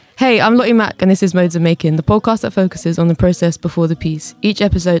Hey, I'm Lottie Mack and this is Modes of Making, the podcast that focuses on the process before the piece. Each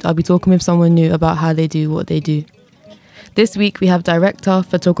episode, I'll be talking with someone new about how they do what they do. This week, we have director,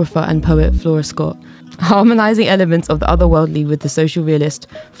 photographer and poet Flora Scott. Harmonising elements of the otherworldly with the social realist,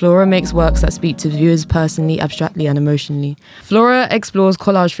 Flora makes works that speak to viewers personally, abstractly and emotionally. Flora explores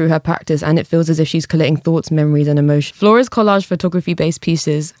collage through her practice and it feels as if she's collating thoughts, memories and emotions. Flora's collage photography-based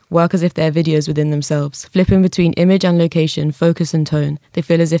pieces work as if they're videos within themselves, flipping between image and location, focus and tone. They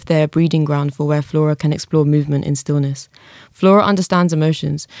feel as if they're a breeding ground for where Flora can explore movement in stillness. Flora understands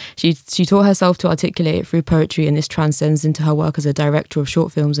emotions. She taught herself to articulate it through poetry, and this transcends into her work as a director of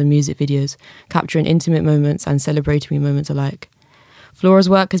short films and music videos, capturing intimate moments and celebratory moments alike. Flora's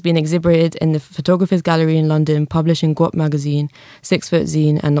work has been exhibited in the Photographers Gallery in London, published in Guap magazine, 6 Foot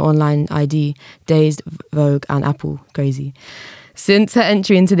Zine and the online ID, Dazed, Vogue and Apple. Crazy. Since her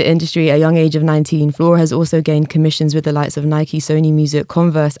entry into the industry at a young age of 19, Flora has also gained commissions with the likes of Nike, Sony Music,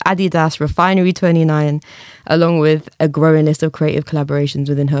 Converse, Adidas, Refinery 29, along with a growing list of creative collaborations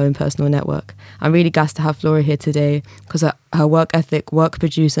within her own personal network. I'm really gassed to have Flora here today because her work ethic, work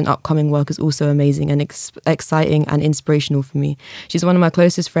produced and upcoming work is also amazing and exciting and inspirational for me. She's one of my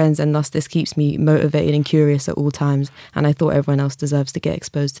closest friends and thus this keeps me motivated and curious at all times, and I thought everyone else deserves to get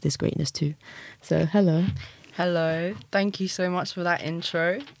exposed to this greatness too. So, hello. Hello. Thank you so much for that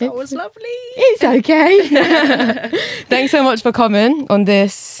intro. That was lovely. It's okay. Thanks so much for coming on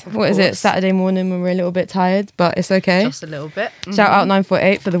this, Saturday morning when we're a little bit tired, but it's okay. Just a little bit. Mm-hmm. Shout out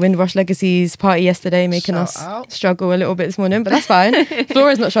 948 for the Windrush Legacies party yesterday, making us struggle a little bit this morning, but that's fine.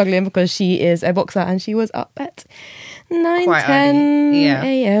 Flora's not struggling because she is a boxer and she was up at 9:10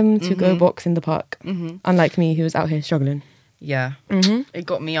 a.m. to go box in the park. Mm-hmm. Unlike me, who was out here struggling. Yeah. Mm-hmm. It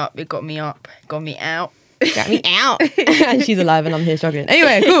got me up. It got me out. Got me out. And she's alive and I'm here struggling.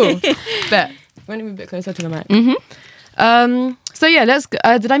 Anyway, cool. Bet. Want to be a bit closer to the mic? Mm-hmm. So yeah, let's.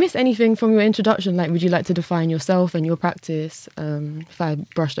 Did I miss anything from your introduction? Like, would you like to define yourself and your practice? If I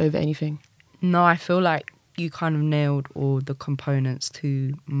brushed over anything. No, I feel like you kind of nailed all the components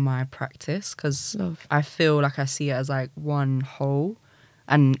to my practice because I feel like I see it as like one whole,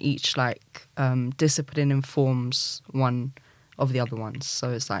 and each like discipline informs one of the other ones. So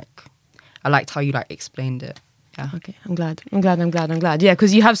it's like. I liked how you like explained it. Yeah. Okay, I'm glad. Yeah,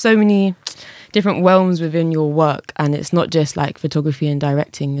 because you have so many different realms within your work, and it's not just like photography and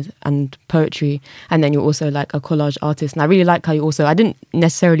directing and poetry, and then you're also like a collage artist. And I really like how you also, I didn't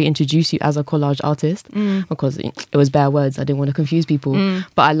necessarily introduce you as a collage artist because it was bare words. I didn't want to confuse people,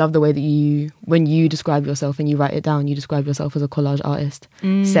 but I love the way that you, when you describe yourself and you write it down, you describe yourself as a collage artist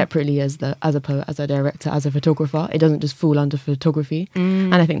separately as a poet, as a director, as a photographer. It doesn't just fall under photography,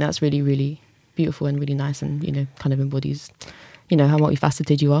 and I think that's really, really beautiful and really nice, and you know, kind of embodies, you know, how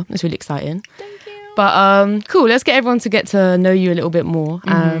multifaceted you are. It's really exciting. Thank you. But cool, let's get everyone to get to know you a little bit more.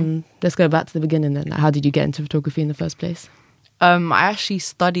 Let's go back to the beginning then. Like, how did you get into photography in the first place? I actually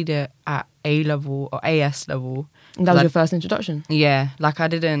studied it at A level or AS level. And that was your first introduction? Yeah, like I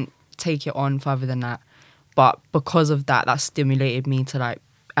didn't take it on further than that, but because of that, that stimulated me to like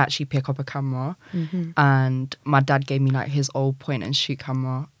actually pick up a camera. And my dad gave me like his old point and shoot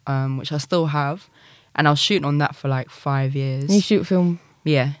camera, which I still have, and I was shooting on that for like 5 years. You shoot film?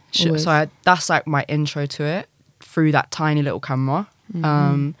 Yeah, so that's like my intro to it through that tiny little camera.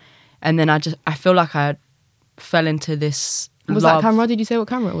 And then I feel like I fell into this. Was that camera? Did you say what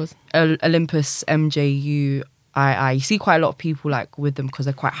camera it was? Olympus MJU. You see quite a lot of people like with them because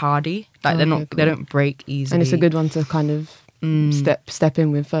they're quite hardy. Like they don't break easily, and it's a good one to kind of step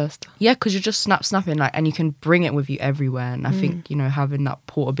in with first. Yeah, because you're just snapping like, and you can bring it with you everywhere. And I think, you know, having that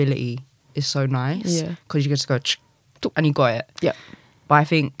portability is so nice. Yeah, because you can just go and you got it. Yeah. But I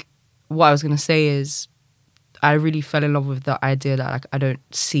think what I was gonna say is, I really fell in love with the idea that like I don't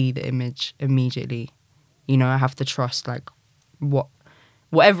see the image immediately. You know, I have to trust like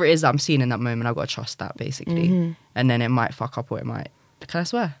whatever it is that I'm seeing in that moment. I've got to trust that basically, and then it might fuck up or it might. Can I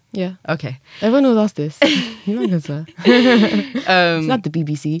swear? Yeah. Okay. Everyone always asks this. You're not gonna swear. It's not the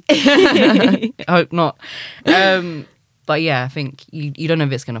BBC. I hope not. But yeah, I think you don't know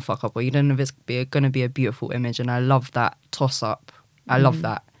if it's gonna fuck up or you don't know if it's gonna be a beautiful image, and I love that toss up. I love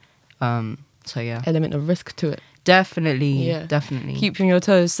that. So yeah. Element of risk to it. Definitely. Yeah. Definitely. Keeping your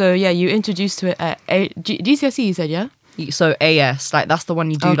toes. So yeah, you introduced to it at GCSE. You said, yeah. So AS, like that's the one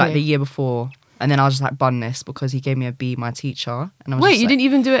you do like the year before. And then I was just like, bun this because he gave me a B, my teacher. And I was you didn't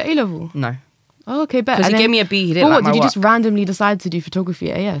even do it at A-level? No. Oh, okay, bet. Because he gave me a B, he didn't like my did you work. just randomly decide to do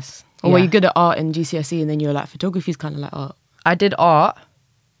photography at AS? Or were you good at art in GCSE and then you were like, photography is kind of like art? I did art,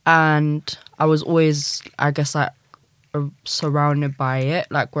 and I was always, I guess, like surrounded by it,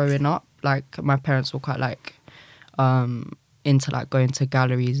 like growing up. Like my parents were quite like into like going to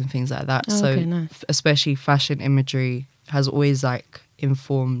galleries and things like that. So okay, nice. especially fashion imagery has always like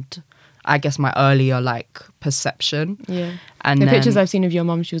informed, I guess, my earlier like perception. Yeah. And the then, pictures I've seen of your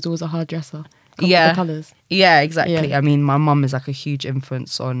mum, she was always a hairdresser. Yeah. The colours. Yeah, exactly. Yeah. I mean, my mum is like a huge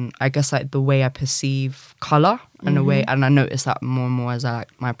influence on, I guess, like the way I perceive colour and the way, and I notice that more and more as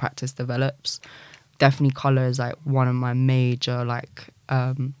my practice develops. Definitely colour is like one of my major like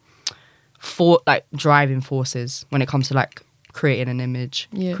driving forces when it comes to like creating an image,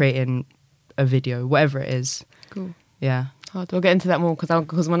 creating a video, whatever it is. Cool. Yeah. Hard. We'll get into that more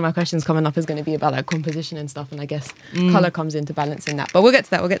because one of my questions coming up is going to be about like composition and stuff, and I guess colour comes into balancing that. But we'll get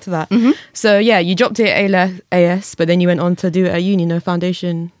to that. Mm-hmm. So yeah, you dropped it at AS, but then you went on to do it at uni, no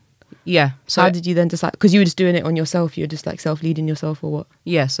foundation. Yeah. So how did you then decide? Because you were just doing it on yourself. You were just like self-leading yourself, or what?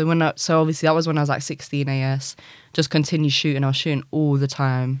 Yeah. So obviously that was when I was like 16 AS. Just continued shooting. I was shooting all the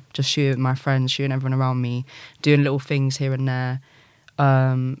time. Just shooting with my friends, shooting everyone around me, doing little things here and there.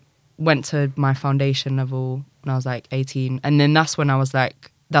 Went to my foundation level when I was like 18, and then that's when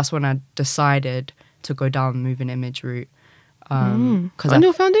I decided to go down the moving image route. On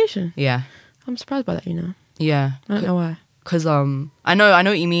your foundation? Yeah. I'm surprised by that, you know. Yeah. I don't know why. Because I know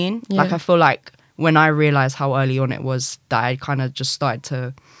what you mean. Yeah. Like I feel like when I realised how early on it was that I kind of just started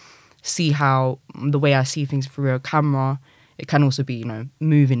to see how the way I see things through a camera, it can also be, you know,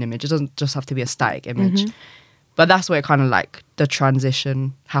 moving image. It doesn't just have to be a static image. But that's where kind of like the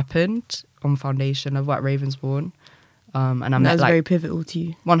transition happened on foundation of like Ravensbourne. And I met that was like very pivotal to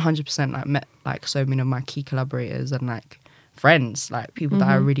you. 100%. Like met like so many of my key collaborators and like friends, like people that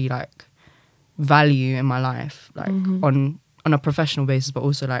I really like value in my life, like on a professional basis, but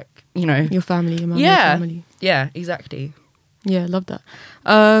also like, you know, your family, your mum, yeah, your family. Yeah, exactly. Yeah, love that.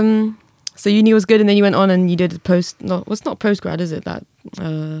 So uni was good, and then you went on and you did it's not postgrad, is it? That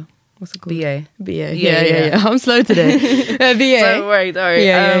what's it called? BA. Yeah. I'm slow today. BA. Don't worry.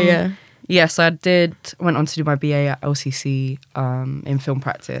 Yeah. Yeah, so I went on to do my BA at LCC in film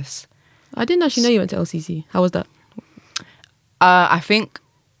practice. I didn't actually know you went to LCC. How was that? I think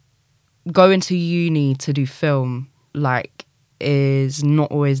going to uni to do film like is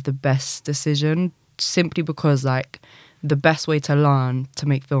not always the best decision, simply because like the best way to learn to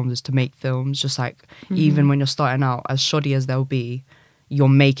make films is to make films. Just like even when you're starting out, as shoddy as they'll be, you're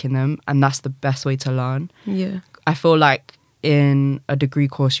making them, and that's the best way to learn. Yeah. I feel like in a degree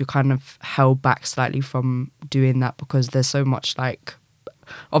course you're kind of held back slightly from doing that because there's so much like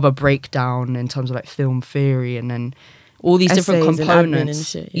of a breakdown in terms of like film theory and then all these different Essays components. and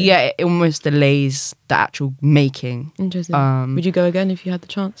shit, yeah, it almost delays the actual making. Interesting. Would you go again if you had the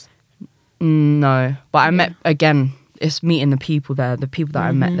chance? No, but I met again. It's meeting the people there. The people that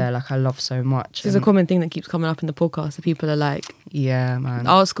I met there, like I love so much. It's a common thing that keeps coming up in the podcast. The people are like, yeah, man.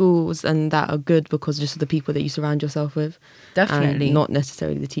 Art schools and that are good because just of the people that you surround yourself with. Definitely. And not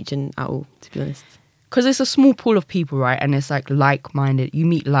necessarily the teaching at all, to be honest. Because it's a small pool of people, right? And it's like-minded. You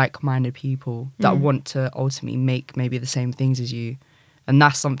meet like-minded people that want to ultimately make maybe the same things as you. And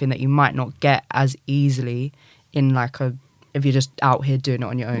that's something that you might not get as easily in like if you're just out here doing it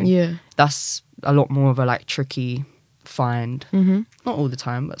on your own. Yeah. That's a lot more of a like tricky find. Not all the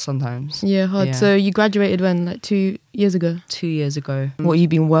time, but sometimes. Yeah, hard. Yeah. So you graduated when, like 2 years ago? 2 years ago. What have you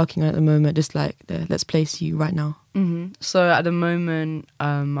been working on at the moment? Just like, let's place you right now. So at the moment,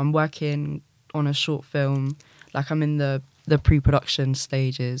 I'm working on a short film. Like I'm in the pre-production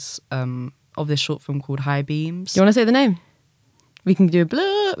stages of this short film called High Beams. Do you want to say the name? We can do a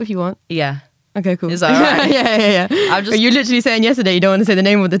blurb if you want. Yeah. Okay, cool. Is that right? Yeah. You literally saying yesterday you don't want to say the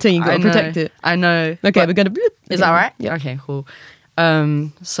name of the thing. You got to protect it. I know. Okay, we're gonna. Bloop. Is that right? Yeah. Okay, cool.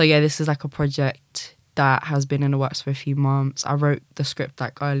 So yeah, this is like a project that has been in the works for a few months. I wrote the script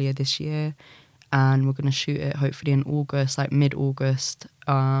like earlier this year, and we're gonna shoot it hopefully in August, like mid-August.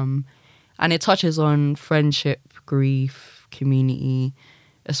 And it touches on friendship, grief, community,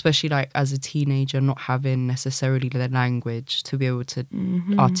 especially like as a teenager, not having necessarily the language to be able to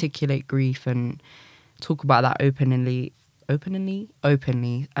articulate grief and talk about that openly.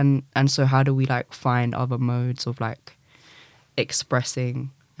 And so how do we like find other modes of like expressing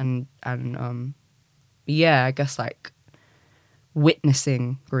and I guess like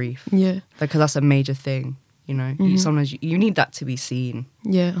witnessing grief. Yeah. Because that's a major thing, you know. Sometimes you need that to be seen.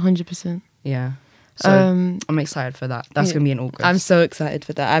 Yeah, 100%. Yeah. So I'm excited for that. That's going to be in August. I'm so excited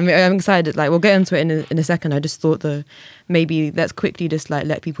for that. I'm excited. Like, we'll get into it in a second. I just thought that maybe let's quickly just like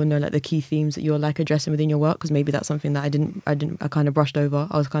let people know like the key themes that you're like addressing within your work, because maybe that's something that I kind of brushed over.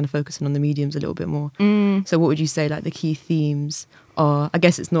 I was kind of focusing on the mediums a little bit more. So what would you say like the key themes are? I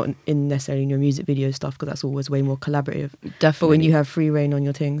guess it's not in necessarily in your music video stuff, because that's always way more collaborative. Definitely. But when you have free reign on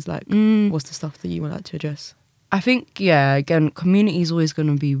your things, like what's the stuff that you would like to address? I think, yeah, again, community is always going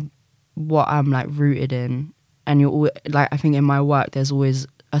to be what I'm like rooted in. And you're always, like, I think in my work, there's always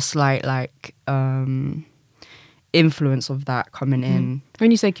a slight like influence of that coming in.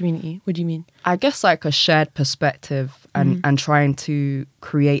 When you say community, what do you mean? I guess like a shared perspective and trying to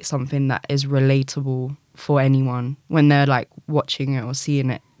create something that is relatable for anyone. When they're like watching it or seeing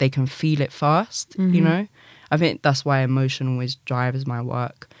it, they can feel it first, you know? I think that's why emotion always drives my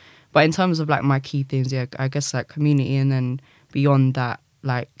work. But in terms of like my key themes, yeah, I guess like community, and then beyond that,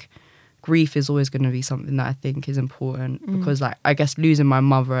 like grief is always going to be something that I think is important because like I guess losing my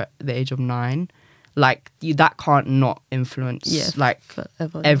mother at the age of 9, like that can't not influence like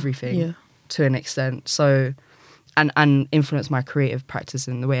forever, everything to an extent. So and influence my creative practice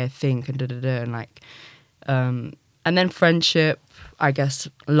and the way I think and and like and then friendship, I guess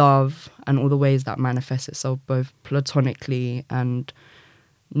love and all the ways that manifests itself both platonically and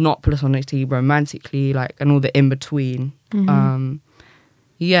not platonically, romantically, like, and all the in between.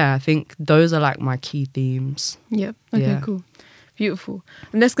 Yeah, I think those are like my key themes. Yep. Okay, cool. Beautiful.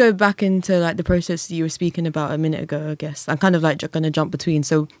 And let's go back into like the process you were speaking about a minute ago, I guess. I'm kind of like going to jump between.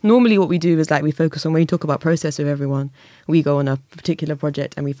 So normally what we do is like we focus on, when you talk about process with everyone, we go on a particular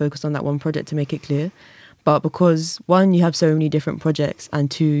project and we focus on that one project to make it clear. But because one, you have so many different projects,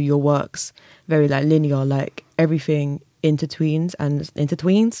 and two, your work's very like linear, like everything intertwines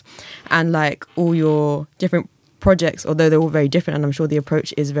and like all your different projects, although they're all very different, and I'm sure the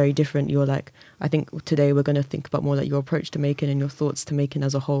approach is very different, you're like, I think today we're going to think about more like your approach to making and your thoughts to making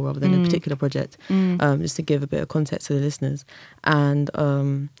as a whole rather than a particular project, just to give a bit of context to the listeners. And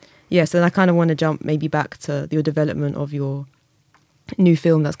so then I kind of want to jump maybe back to your development of your new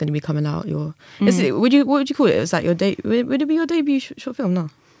film that's going to be coming out. What would you call it? Is that your would it be your debut short film? No,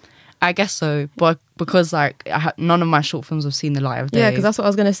 I guess so, but because like none of my short films have seen the light of day. Yeah, because that's what I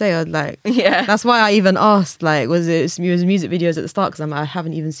was gonna say. I'd like, yeah, that's why I even asked. Like, was it music videos at the start? Because I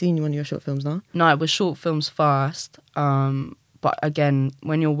haven't even seen one of your short films now. No, it was short films first. But again,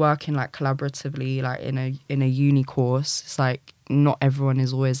 when you're working like collaboratively, like in a uni course, it's like not everyone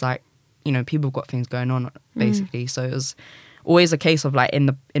is always like, you know, people have got things going on basically. So it was always a case of like in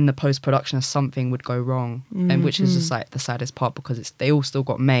the post production something would go wrong, and which is just like the saddest part, because they all still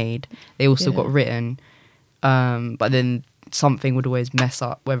got made, they all still got written, but then something would always mess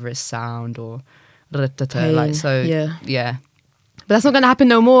up, whether it's sound or like, so yeah. But that's not going to happen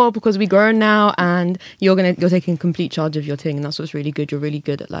no more, because we're grown now and you're taking complete charge of your thing, and that's what's really good. You're really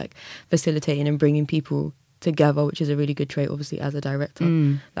good at like facilitating and bringing people together, which is a really good trait, obviously, as a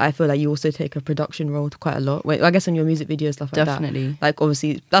director. I feel like you also take a production role quite a lot. I guess on your music videos, stuff like Definitely. that. Like,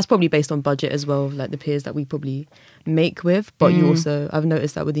 obviously, that's probably based on budget as well, like the peers that we probably make with. But you also, I've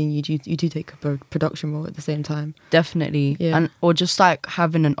noticed that within you do take a production role at the same time. Definitely. Yeah. Or just like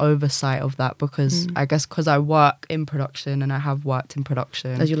having an oversight of that, because I guess because I work in production and I have worked in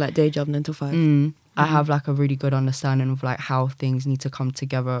production. As your like day job 9 to 5. I have like a really good understanding of like how things need to come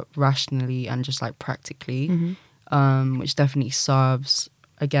together rationally and just like practically, which definitely serves,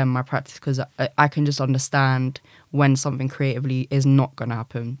 again, my practice, because I can just understand when something creatively is not going to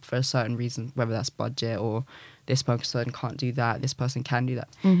happen for a certain reason, whether that's budget or this person can't do that, this person can do that.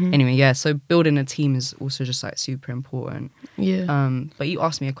 Anyway, yeah, so building a team is also just like super important. Yeah. But you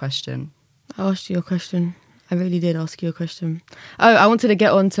asked me a question. I asked you a question. I really did ask you a question. Oh, I wanted to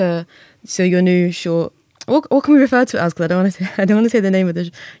get on to your new short. What can we refer to it as? Because I don't want to say the name of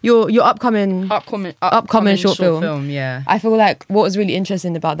your upcoming short film. Yeah. I feel like what was really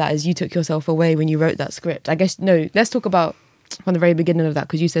interesting about that is you took yourself away when you wrote that script. I guess let's talk about from the very beginning of that,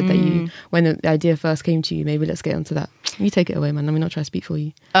 because you said that when the idea first came to you. Maybe let's get onto that. You take it away, man. Let me not try to speak for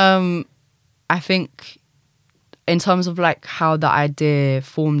you. I think in terms of like how the idea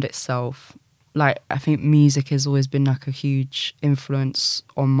formed itself, like I think music has always been like a huge influence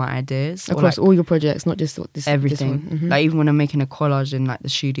on my ideas across like, all your projects, not just this everything. This one. Like even when I'm making a collage in like the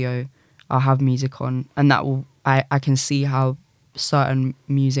studio, I'll have music on, and that will I can see how certain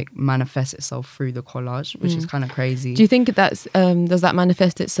music manifests itself through the collage, which is kind of crazy. Do you think that's does that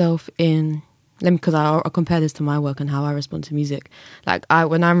manifest itself in? Because I'll compare this to my work and how I respond to music. Like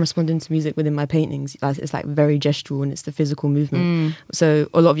when I'm responding to music within my paintings, it's like very gestural and it's the physical movement. So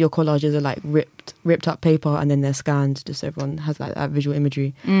a lot of your collages are like ripped up paper and then they're scanned, just so everyone has like that visual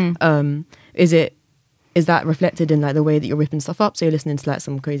imagery. Is that reflected in like the way that you're ripping stuff up? So you're listening to like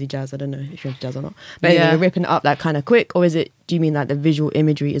some crazy jazz. I don't know if you're into jazz or not, but anyway, you're ripping it up like kind of quick, or do you mean like the visual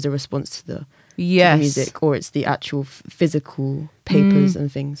imagery is a response to the music, or it's the actual physical papers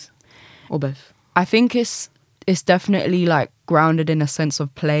and things? Or both? I think it's definitely like grounded in a sense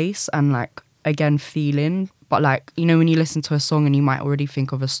of place and like, again, feeling. But like, you know, when you listen to a song and you might already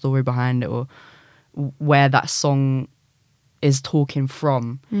think of a story behind it, or where that song is talking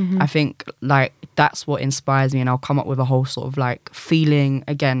from. I think like that's what inspires me, and I'll come up with a whole sort of like feeling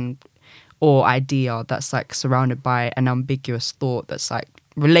again or idea that's like surrounded by an ambiguous thought that's like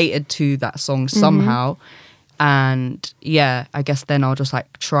related to that song somehow. And yeah, I guess then I'll just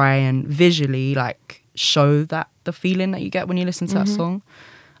like try and visually like show that the feeling that you get when you listen to that song.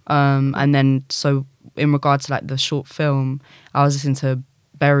 And then so in regards to like the short film, I was listening to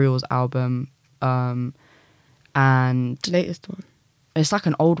Burial's album, and Latest one. it's like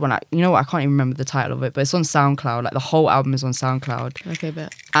an old one. You know what? I can't even remember the title of it, but it's on SoundCloud. Like the whole album is on SoundCloud. Okay,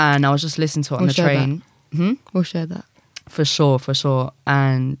 bet. And I was just listening to it on the train. We'll share that. For sure.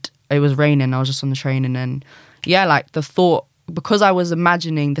 And it was raining. I was just on the train, and then yeah, like the thought, because I was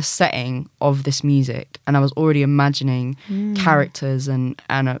imagining the setting of this music, and I was already imagining characters and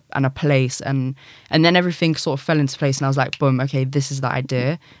a place, and then everything sort of fell into place, and I was like, boom, okay, this is the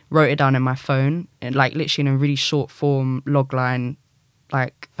idea. Wrote it down in my phone, and like literally in a really short form logline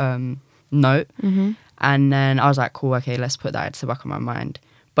like note, and then I was like, cool, okay, let's put that to the back of my mind.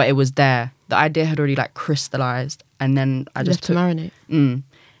 But it was there. The idea had already like crystallized, and then I just to marinate.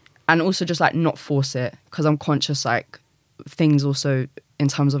 And also just like not force it, because I'm conscious like things also in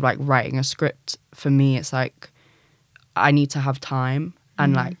terms of like writing a script, for me it's like I need to have time,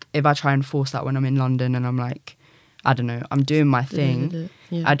 and like if I try and force that when I'm in London and I'm like, I don't know, I'm doing my thing,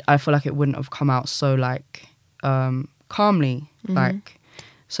 I feel like it wouldn't have come out so like calmly, like.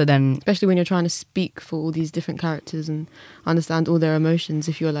 So then, especially when you're trying to speak for all these different characters and understand all their emotions,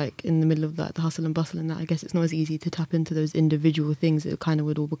 if you're like in the middle of that, the hustle and bustle and that, I guess it's not as easy to tap into those individual things. It kind of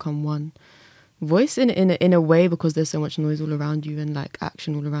would all become one voice in a way, because there's so much noise all around you and like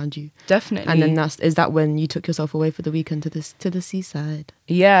action all around you. Definitely. And then is that when you took yourself away for the weekend to the seaside?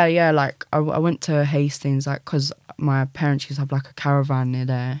 Yeah. Like I went to Hastings, like because my parents used to have like a caravan near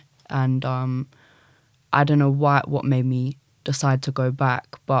there, and I don't know what made me decide to go back,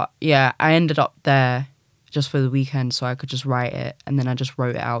 but yeah, I ended up there just for the weekend so I could just write it, and then I just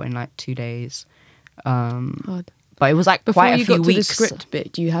wrote it out in like 2 days. Hard. But it was like Before quite a you few got weeks. to the script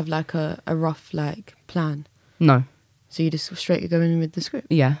bit, do you have like a rough like plan? No. So you just straight go in with the script?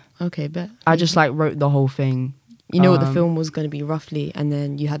 Yeah. Okay, bet. I just like wrote the whole thing. You know what the film was going to be roughly, and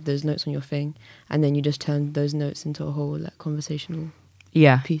then you had those notes on your thing, and then you just turned those notes into a whole like conversational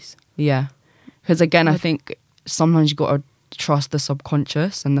piece. Yeah. Because again, I think sometimes you got to trust the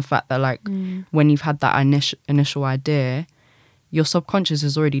subconscious, and the fact that like when you've had that initial idea, your subconscious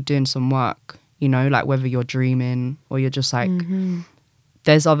is already doing some work, you know, like whether you're dreaming or you're just like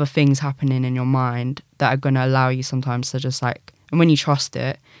there's other things happening in your mind that are going to allow you sometimes to just like, and when you trust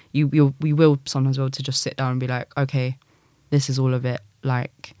it, we will sometimes be able to just sit down and be like, okay, this is all of it,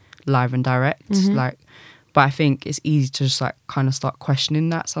 like live and direct, like. But I think it's easy to just like kind of start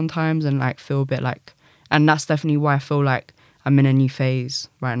questioning that sometimes, and like feel a bit like, and that's definitely why I feel like I'm in a new phase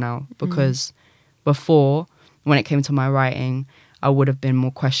right now, because before, when it came to my writing, I would have been more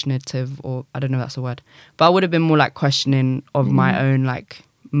questionative, or I don't know if that's a word, but I would have been more like questioning of my own like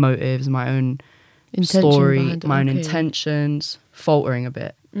motives, my own story, my own intentions, faltering a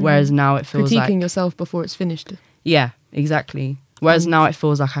bit. Whereas now it feels like critiquing yourself before it's finished. Yeah, exactly. Whereas now it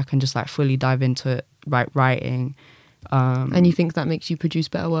feels like I can just like fully dive into it, writing. And you think that makes you produce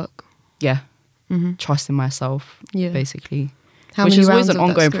better work? Yeah. Trusting myself, basically. Which is always an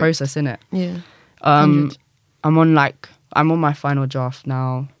ongoing process, isn't it? Yeah. I'm on my final draft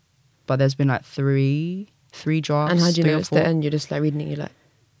now, but there's been like three drafts. And how do you know it's the end? You're just like reading it, you're like,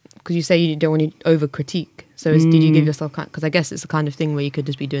 because you say you don't want to over critique. So did you give yourself, because I guess it's the kind of thing where you could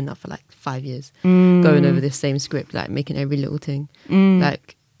just be doing that for like 5 years, going over this same script, like making every little thing.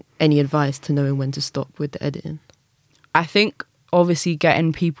 Like, any advice to knowing when to stop with the editing? I think obviously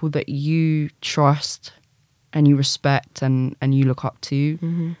getting people that you trust and you respect and you look up to,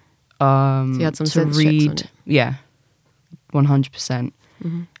 So you had some to sense read, checks on it. yeah, 100%.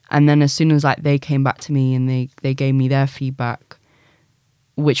 And then as soon as like they came back to me and they gave me their feedback,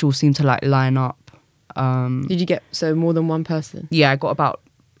 which all seemed to like line up. Did you get more than one person? Yeah, I got about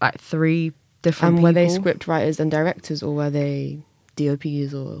like 3 different people. And were they script writers and directors, or were they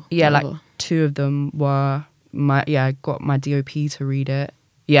DOPs or yeah, whatever? like 2 of them were I got my DOP to read it.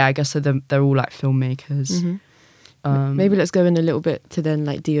 Yeah, I guess so they're all like filmmakers. Maybe let's go in a little bit to then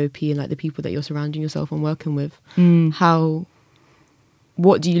like DOP and like the people that you're surrounding yourself and working with.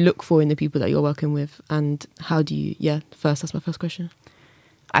 What do you look for in the people that you're working with, and how do you that's my first question.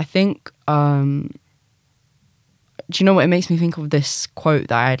 I think do you know what it makes me think of? This quote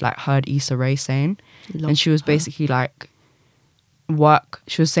that I had like heard Issa Rae saying, and she was basically like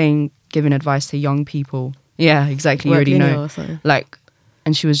she was saying, giving advice to young people. Yeah, exactly. You already know. Like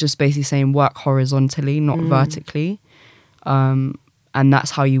and she was just basically saying work horizontally, not vertically. And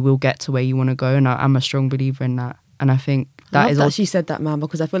that's how you will get to where you want to go. And I'm a strong believer in that. And I think that is that she said that, man,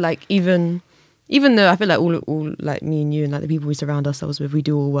 because I feel like even though I feel like all like me and you and like the people we surround ourselves with, we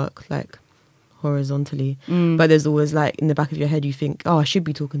do all work like horizontally, but there's always like in the back of your head you think, oh, I should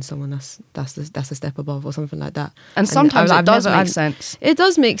be talking to someone that's a step above or something like that. And sometimes it does make sense. It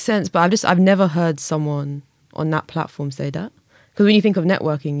does make sense, but I've never heard someone on that platform say that. Because when you think of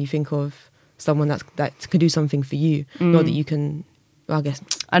networking, you think of someone that can do something for you, not that you can. Well, I guess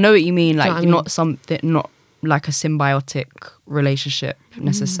I know what you mean. Like, you know what I mean? not like a symbiotic relationship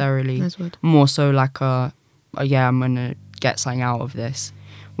necessarily. Nice word. More so like yeah, I'm gonna get something out of this.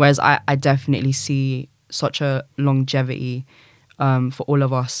 Whereas I definitely see such a longevity for all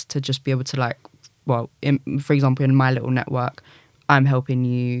of us to just be able to like, well, for example, in my little network, I'm helping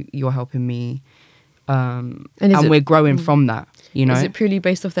you, you're helping me, and we're growing from that. You know, is it purely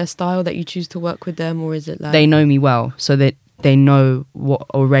based off their style that you choose to work with them, or is it like they know me well, so that they know what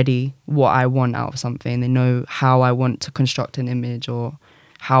I want out of something. They know how I want to construct an image, or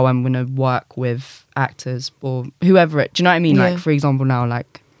how I'm going to work with actors or whoever do you know what I mean? Yeah. Like, for example, now,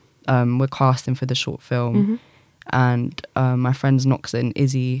 like, we're casting for the short film, and my friends Nox and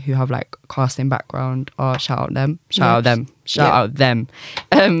Izzy, who have like casting background, shout out them. Shout out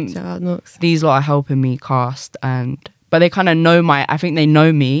Nox. These lot are helping me cast, but they kind of know I think they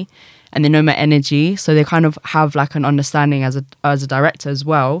know me, and they know my energy, so they kind of have like an understanding as a director as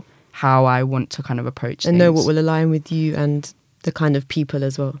well, how I want to kind of approach and things. know what will align with you and the kind of people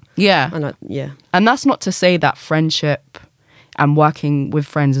as well. Yeah. And and that's not to say that friendship and working with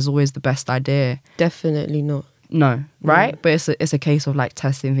friends is always the best idea. Definitely not. No, right? But it's a case of like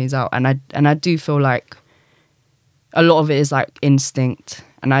testing things out, and I do feel like a lot of it is like instinct,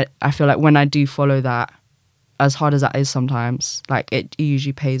 and I feel like when I do follow that, as hard as that is sometimes, like it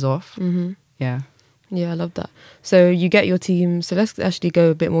usually pays off. Yeah, I love that. So you get your team, so let's actually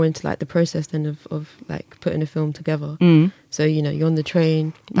go a bit more into like the process then of like putting a film together. So, you know, you're on the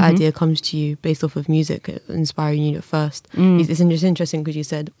train, the idea comes to you based off of music inspiring you at first. It's interesting because you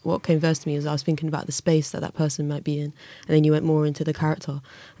said what came first to me is I was thinking about the space that person might be in, and then you went more into the character,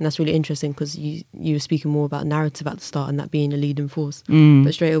 and that's really interesting because you were speaking more about narrative at the start and that being a leading force,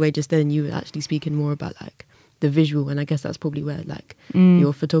 but straight away just then you were actually speaking more about like the visual, and I guess that's probably where like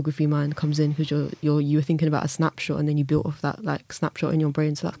your photography mind comes in, because you were thinking about a snapshot and then you built off that like snapshot in your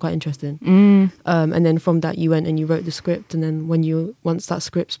brain, so that's quite interesting. And then from that you went and you wrote the script, and then once that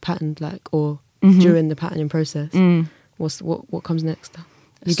script's patterned, like, or during the patterning process, what comes next?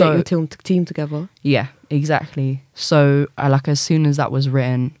 You get your team together. Yeah, exactly. So like as soon as that was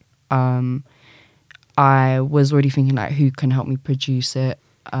written, I was already thinking like who can help me produce it,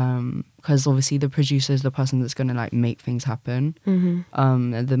 because obviously the producer is the person that's going to like make things happen.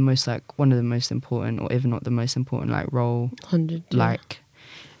 The most like one of the most important, or if not the most important, like role. 100. Like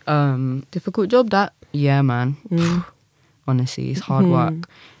difficult job that. Yeah, man. Honestly, it's hard work.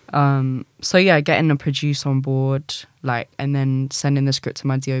 So yeah, getting a producer on board, like, and then sending the script to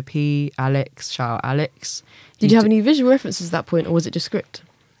my DOP, Alex. Shout out Alex. Did you have any visual references at that point, or was it just script?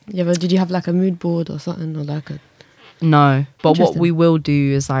 Did you have like a mood board or something, or like a? No, but what we will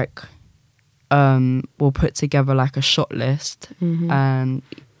do is like, we'll put together like a shot list, and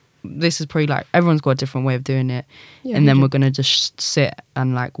this is probably like everyone's got a different way of doing it, and then we're gonna just sit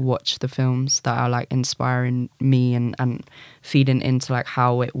and like watch the films that are like inspiring me and feeding into like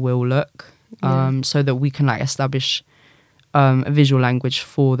how it will look, so that we can like establish a visual language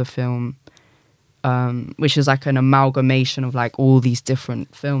for the film, which is like an amalgamation of like all these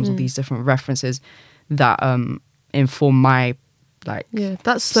different films, all these different references that inform my like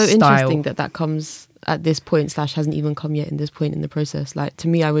that's so style. Interesting that comes at this point / hasn't even come yet in this point in the process. Like, to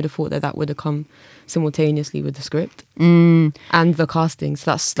me, I would have thought that would have come simultaneously with the script and the casting,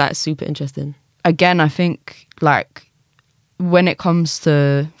 so that's super interesting. Again, I think like when it comes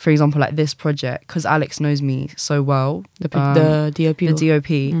to, for example, like this project, because Alex knows me so well, the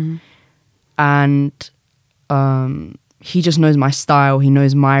DOP, and he just knows my style, he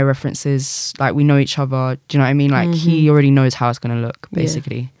knows my references, like we know each other, do you know what I mean? Like he already knows how it's going to look,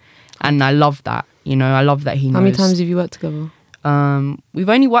 basically. And I love that, you know, I love that he knows. How many times have you worked together? We've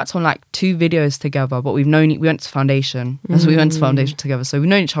only worked on like 2 videos together, but we went to foundation, so we went to foundation together, so we've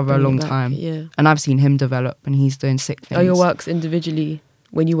known each other a long time, and I've seen him develop and he's doing sick things. Are your works individually,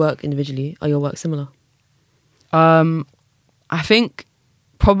 when you work individually, are your works similar? I think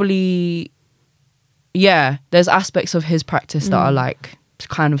probably, yeah, there's aspects of his practice that are like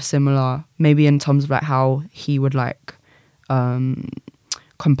kind of similar, maybe in terms of like how he would like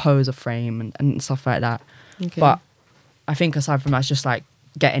compose a frame and stuff like that. But I think aside from that, it's just like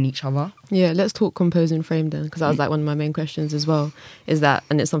getting each other. Yeah, let's talk compose and frame then, because that was like one of my main questions as well, is that,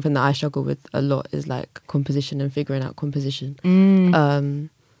 and it's something that I struggle with a lot, is like composition and figuring out composition.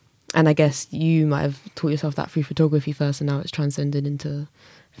 And I guess you might have taught yourself that through photography first, and now it's transcended into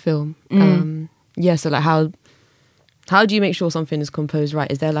film. Yeah, so like how do you make sure something is composed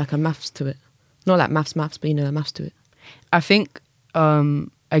right? Is there like a maths to it? Not like maths, but you know, a maths to it. I think,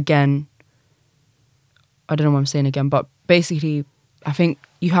 again, I don't know what I'm saying again, but basically, I think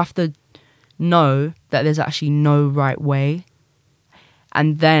you have to know that there's actually no right way.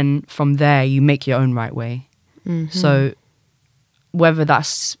 And then from there, you make your own right way. So whether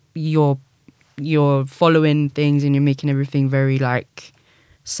that's you're following things and you're making everything very like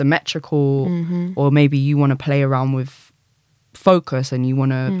symmetrical, or maybe you want to play around with focus and you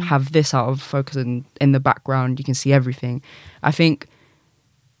want to have this out of focus, and in the background you can see everything. I think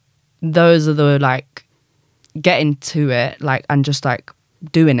those are the like getting to it, like, and just like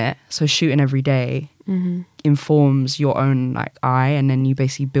doing it. So shooting every day informs your own like eye, and then you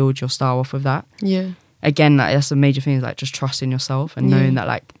basically build your style off of that. Yeah. Again, like, that's a major thing, is like just trusting yourself and knowing that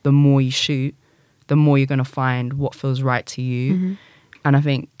like the more you shoot, the more you're going to find what feels right to you. And I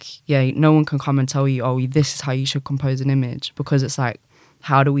think, yeah, no one can come and tell you, oh, this is how you should compose an image, because it's like,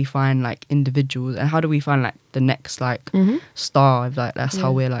 how do we find like individuals, and how do we find like the next like star, if like that's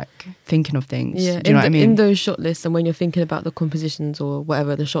how we're like thinking of things. Yeah, do you know what I mean? In those shot lists, and when you're thinking about the compositions or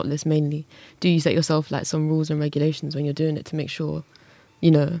whatever, the shot list mainly, do you set yourself like some rules and regulations when you're doing it to make sure,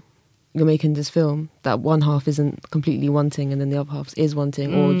 you know, you're making this film that one half isn't completely wanting and then the other half is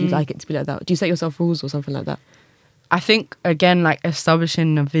wanting, or you like it to be like that? Do you set yourself rules or something like that? I think, again, like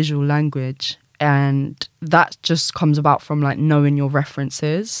establishing a visual language, and that just comes about from like knowing your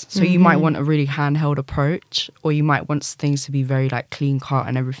references. So you might want a really handheld approach, or you might want things to be very like clean cut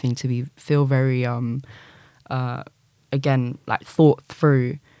and everything to feel very again like thought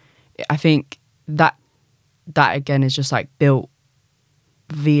through. I think that again is just like built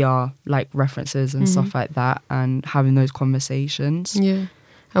via like references and stuff like that, and having those conversations. Yeah.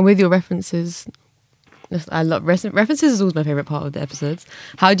 And with your references, I love references is always my favorite part of the episodes.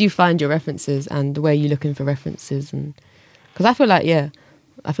 How do you find your references, and where are you looking for references? And because I feel like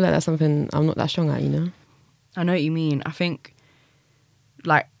that's something I'm not that strong at, you know. I know what you mean. I think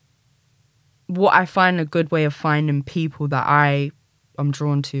like what I find a good way of finding people that I am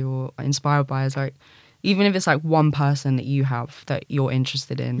drawn to or inspired by is like, even if it's like one person that you have that you're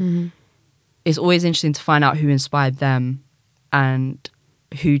interested in, it's always interesting to find out who inspired them and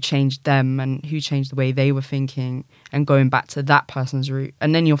who changed them and who changed the way they were thinking, and going back to that person's route.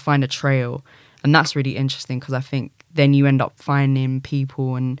 And then you'll find a trail. And that's really interesting, because I think then you end up finding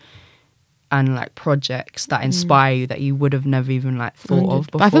people and like projects that inspire you that you would have never even like thought of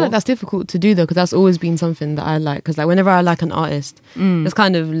before. But I feel like that's difficult to do though, because that's always been something that I like. Because like whenever I like an artist, there's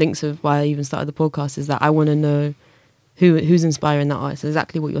kind of links of why I even started the podcast, is that I want to know who's inspiring that artist.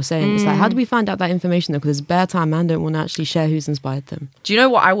 Exactly what you're saying. It's like, how do we find out that information though? Because there's bare time, man don't want to actually share who's inspired them. Do you know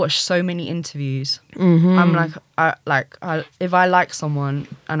what? I watch so many interviews. I'm like, if I like someone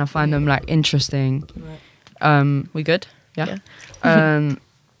and I find them like interesting, we good? Yeah.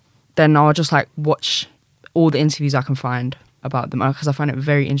 Then I'll just like watch all the interviews I can find about them, because I find it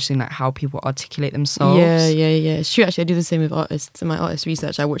very interesting like how people articulate themselves. Yeah. It's true, actually. I do the same with artists. In my artist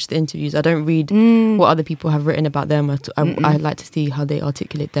research, I watch the interviews. I don't read what other people have written about them. I like to see how they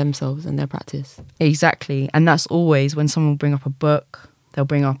articulate themselves and their practice. Exactly. And that's always when someone will bring up a book, they'll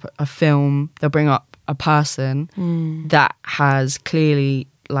bring up a film, they'll bring up a person that has clearly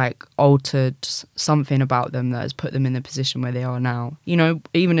like altered something about them that has put them in the position where they are now. You know,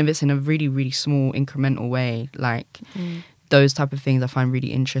 even if it's in a really, really small incremental way, like those type of things I find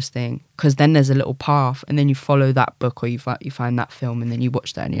really interesting, because then there's a little path, and then you follow that book, or you find that film, and then you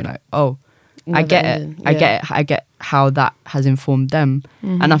watch that and you're like, oh, I get it. I get how that has informed them.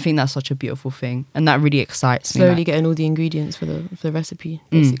 And I think that's such a beautiful thing, and that really excites me. Slowly getting all the ingredients for the recipe,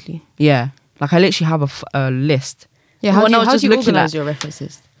 basically. Yeah. Like I literally have a list. Yeah, how do you organise your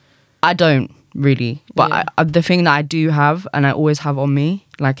references? I don't really, but the thing that I do have, and I always have on me,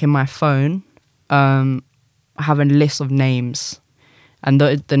 like in my phone, I have a list of names, and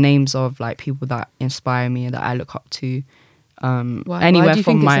the names of like people that inspire me and that I look up to. Why do you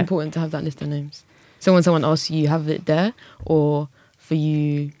think it's important to have that list of names? So when someone asks you, have it there, or for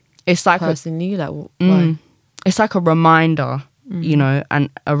you, it's like personally, why? It's like a reminder, you know,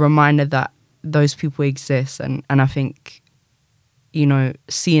 and a reminder that those people exist, and I think, you know,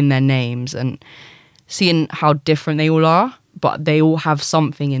 seeing their names and seeing how different they all are, but they all have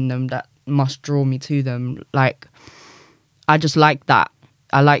something in them that must draw me to them. Like, I just like that.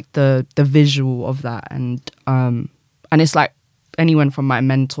 I like the visual of that, and it's like anyone from my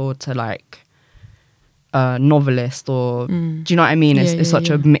mentor to like a novelist or do you know what I mean? It's such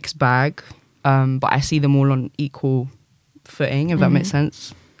a mixed bag. But I see them all on equal footing, if that makes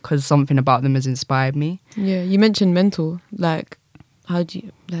sense, because something about them has inspired me. Yeah, you mentioned mentor. Like, who's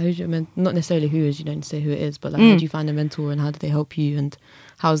your mentor? Not necessarily who is, you don't say who it is, but like, how do you find a mentor and how do they help you and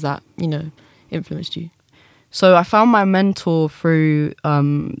how's that, influenced you? So I found my mentor through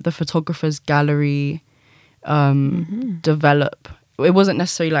the Photographers Gallery Develop. It wasn't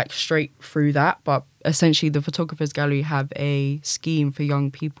necessarily like straight through that, but essentially the Photographers Gallery have a scheme for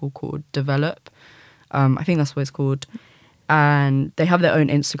young people called Develop. I think that's what it's called. And they have their own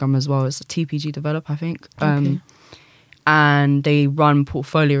Instagram as well. It's a TPG Develop, I think. And they run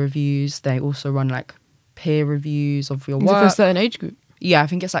portfolio reviews. They also run like peer reviews of your work. Is it for a certain age group? Yeah, I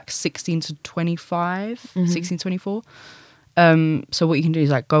think it's like 16 to 25, 16, 24. So what you can do is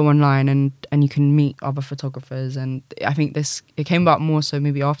like go online and you can meet other photographers. And I think it came about more so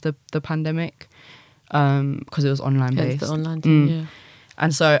maybe after the pandemic because it was online based. The online thing, yeah.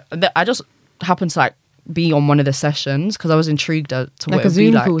 And so I just happened to like be on one of the sessions because I was intrigued to like what it would Zoom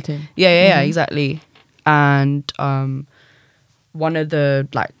be like. Call thing. Yeah, exactly. And one of the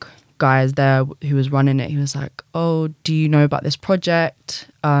like guys there who was running it, he was like, "Oh, do you know about this project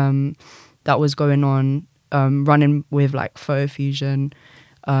that was going on running with like Photo Fusion,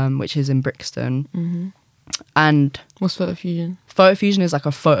 which is in Brixton?" And what's Photo Fusion? Photo Fusion is like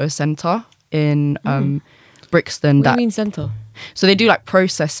a photo center in Brixton. What do you mean center? So they do like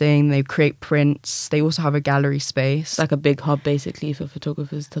processing, they create prints, they also have a gallery space. It's like a big hub basically for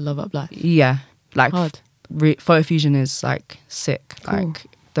photographers to love up life. Yeah, like hard. Photo Fusion is like sick. Cool. Like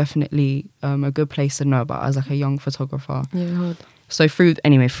definitely a good place to know about as like a young photographer. Yeah, hard. So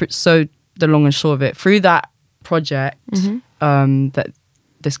so the long and short of it, through that project that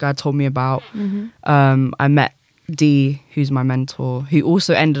this guy told me about, I met D, who's my mentor, who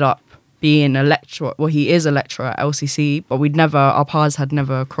also ended up being a lecturer. Well, he is a lecturer at LCC, but our paths had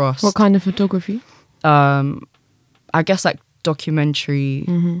never crossed. What kind of photography? I guess like documentary,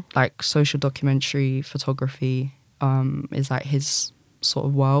 like social documentary photography is like his sort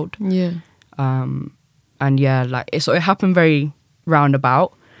of world. Yeah. And yeah, like it happened very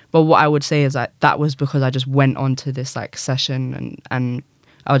roundabout. But what I would say is that was because I just went on to this like session and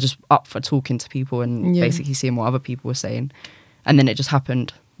I was just up for talking to people and basically seeing what other people were saying. And then it just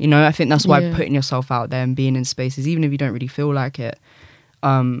happened. I think that's why putting yourself out there and being in spaces, even if you don't really feel like it,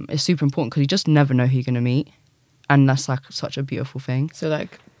 is super important because you just never know who you're going to meet. And that's like such a beautiful thing. So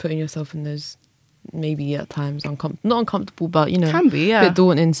like putting yourself in those maybe at times not uncomfortable, but can be, a bit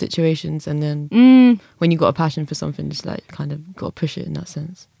daunting situations. And then when you got a passion for something, just like kind of got to push it in that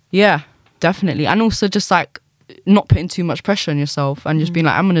sense. Yeah, definitely. And also just like not putting too much pressure on yourself and just being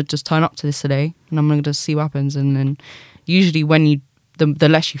like, I'm going to just turn up to this today and I'm going to just see what happens. And then usually when the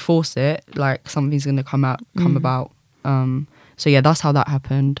less you force it, like something's going to come about. So yeah, that's how that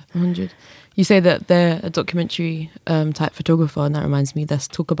happened. 100. You say that they're a documentary type photographer, and that reminds me, let's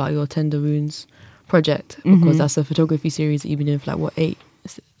talk about your Tender Wounds project, because that's a photography series that you've been doing for like what, 8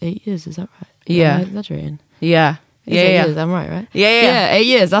 years, is that right? Yeah. Am I exaggerating? Yeah. It's 8 years, I'm right? Yeah, 8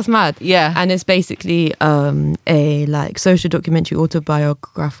 years, that's mad. Yeah. And it's basically a like social documentary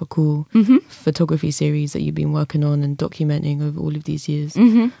autobiographical photography series that you've been working on and documenting over all of these years.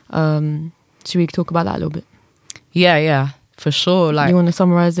 Should we talk about that a little bit? Yeah, for sure. Like, you want to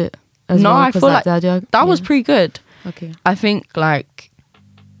summarize it as well? I feel like that was pretty good. Okay. I think like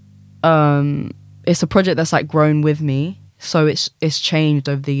it's a project that's like grown with me. So it's changed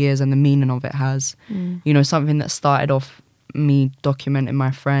over the years and the meaning of it has. Something that started off me documenting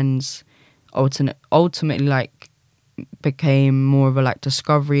my friends ultimately like became more of a like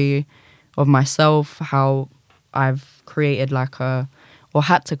discovery of myself, how I've created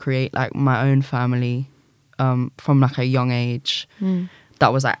had to create like my own family from like a young age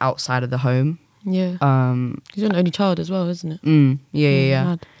that was like outside of the home. Yeah. You're an only child as well, isn't it? Yeah.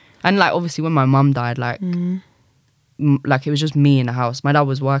 Mad. And like obviously when my mum died, like like it was just me in the house. My dad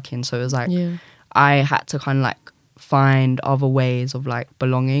was working, so it was like I had to kind of like find other ways of like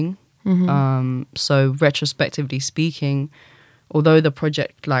belonging. So retrospectively speaking, although the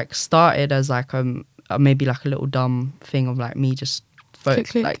project like started as like maybe like a little dumb thing of like me just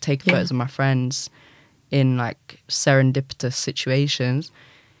like taking photos of my friends in like serendipitous situations,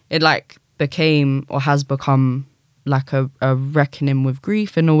 it like became or has become like a reckoning with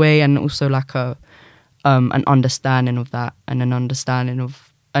grief in a way, and also like an understanding of that, and an understanding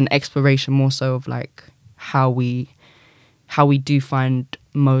of an exploration more so of like how we do find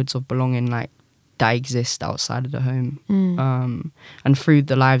modes of belonging like that exist outside of the home, and through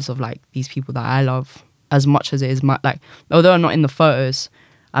the lives of like these people that I love, as much as it is like, although I'm not in the photos,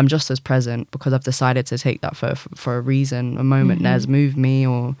 I'm just as present because I've decided to take that photo for a reason, a moment that's moved me,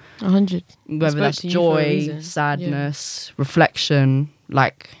 or 100. whether that's joy, sadness, reflection,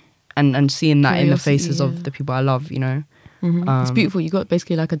 like, and seeing that in the faces of the people I love, you know. It's beautiful. You got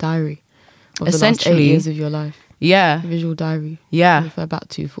basically like a diary of essentially the last 8 years of your life. Yeah, a visual diary. Yeah, for about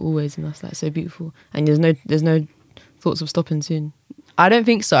to for always, and that's like so beautiful. And there's no thoughts of stopping soon. I don't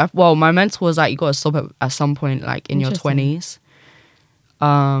think so. Well, my mentor was like, you got to stop at some point, like in your 20s.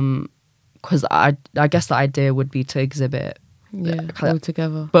 Because I guess the idea would be to exhibit all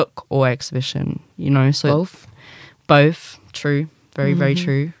together, book or exhibition, you know. So both true, very very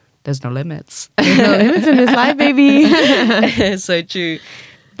true. There's no limits. There's no limits in this life, baby. So true.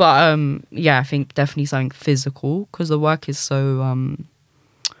 But yeah, I think definitely something physical, because the work is so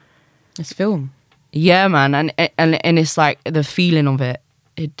it's film. Yeah, man, and it's like the feeling of it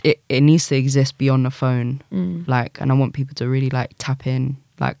needs to exist beyond the phone. Like, and I want people to really like tap in,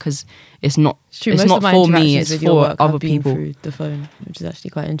 like, because it's not for me, it's for other people. Through the phone, which is actually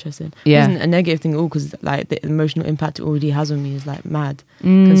quite interesting. Yeah, it isn't a negative thing at all, because like the emotional impact it already has on me is like mad.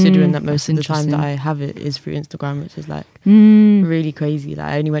 Considering that most of the time that I have it is through Instagram, which is like really crazy.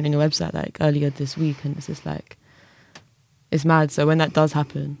 Like I only went on your website like earlier this week, and it's just like it's mad. So when that does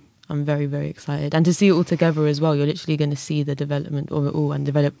happen, I'm very, very excited. And to see it all together as well, you're literally going to see the development of it all, and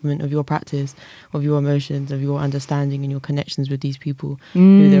development of your practice, of your emotions, of your understanding and your connections with these people,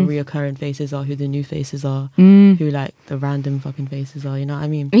 who the reoccurring faces are, who the new faces are, who like the random fucking faces are, you know what I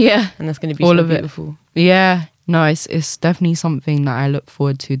mean? Yeah. And that's going to be all so of beautiful. It. Yeah. No, it's definitely something that I look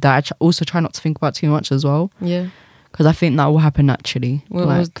forward to, that I also try not to think about too much as well. Yeah. Because I think that will happen naturally. Well,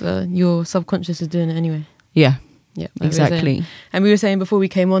 like, your subconscious is doing it anyway. Yeah. Yeah, exactly. And we were saying before we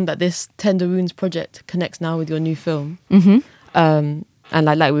came on that this Tender Wounds project connects now with your new film. And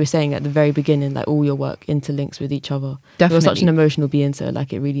like we were saying at the very beginning, like all your work interlinks with each other. Definitely. You're such an emotional being, so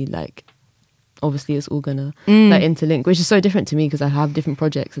like it really like obviously it's all gonna like interlink, which is so different to me because I have different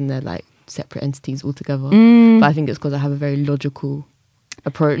projects and they're like separate entities altogether. But I think it's because I have a very logical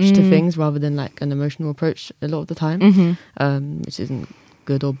approach to things rather than like an emotional approach a lot of the time, which isn't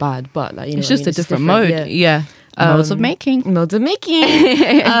good or bad, but like, you know, it's just a different mode. Yeah. Modes of making. And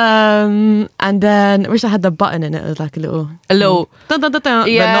then I wish I had the button in it. It was like a little dun, dun, dun,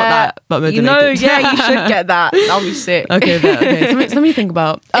 dun, yeah, but not that, but you know, yeah, you should get that. That'll be sick. Okay. Something to think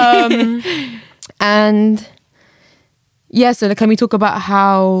about. And yeah, so can we talk about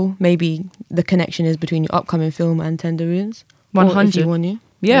how maybe the connection is between your upcoming film and Tender Wounds? 100. If you want to.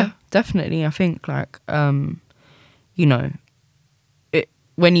 Yeah, definitely. I think like you know,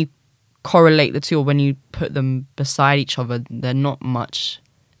 when you correlate the two, or when you put them beside each other, there's not much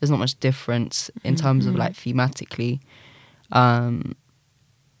difference in terms of like thematically.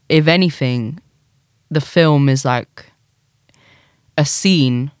 If anything, the film is like a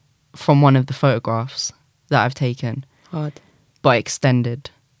scene from one of the photographs that I've taken, but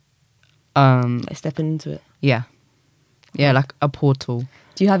extended. Like stepping into it. Yeah, like a portal.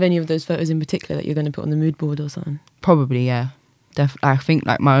 Do you have any of those photos in particular that you're going to put on the mood board or something? Probably, yeah. I think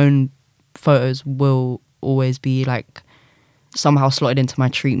like my own photos will always be like somehow slotted into my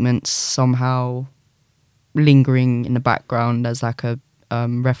treatments, somehow lingering in the background as like a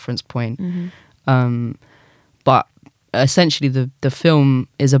reference point. But essentially the film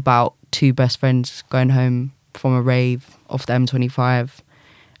is about two best friends going home from a rave off the M25,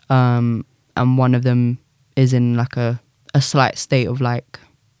 and one of them is in like a slight state of like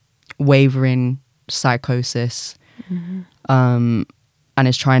wavering psychosis, and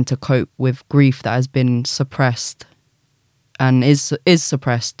is trying to cope with grief that has been suppressed and is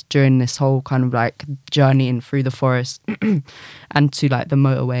suppressed during this whole kind of like journeying through the forest and to like the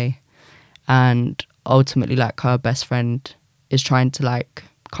motorway. And ultimately like her best friend is trying to like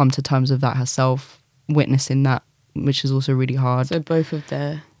come to terms with that herself, witnessing that, which is also really hard. So both of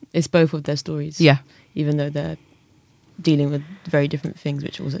their stories. Yeah. Even though they're dealing with very different things,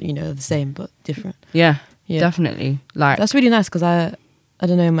 which also, you know, are the same but different. Yeah. Definitely. Like that's really nice, because I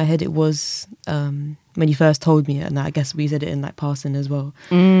don't know, in my head it was when you first told me it, and I guess we said it in like passing as well.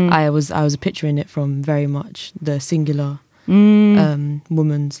 I was picturing it from very much the singular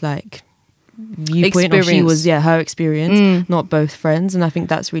woman's like viewpoint, or she was her experience, not both friends. And I think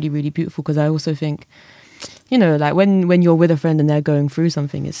that's really, really beautiful, because I also think, you know, like when you're with a friend and they're going through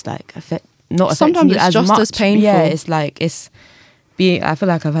something, it's like sometimes it's just as painful. Yeah, it's like I feel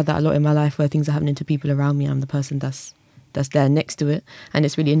like I've had that a lot in my life, where things are happening to people around me. I'm the person that's there next to it, and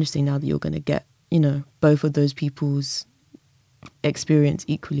it's really interesting now that you're going to get, you know, both of those people's experience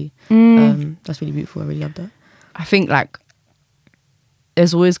equally. That's really beautiful. I really love that. I think like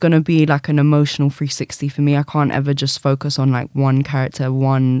there's always going to be like an emotional 360 for me. I can't ever just focus on like one character,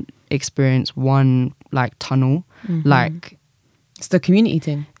 one experience, one like tunnel. Like, it's the community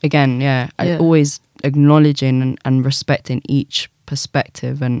thing again. I always acknowledging and respecting each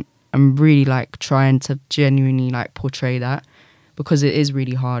perspective, and I'm really like trying to genuinely like portray that, because it is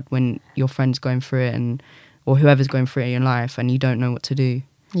really hard when your friend's going through it, or whoever's going through it in your life, and you don't know what to do.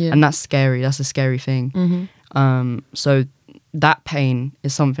 And that's scary. That's a scary thing. So that pain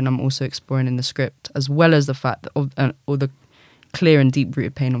is something I'm also exploring in the script, as well as the fact that all the clear and deep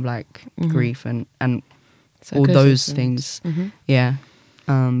rooted pain of like grief and all those things.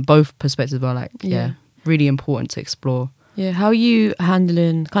 Both perspectives are like really important to explore. How are you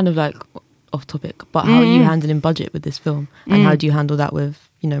handling, kind of like off topic, but how are you handling budget with this film, and how do you handle that with,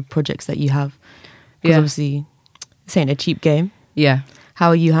 you know, projects that you have? Because obviously this ain't a cheap game. How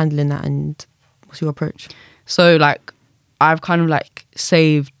are you handling that, and what's your approach? So like I've kind of like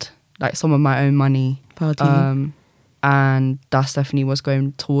saved like some of my own money, and that's definitely what's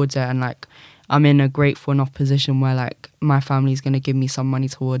going towards it. And like I'm in a grateful enough position where like my family's going to give me some money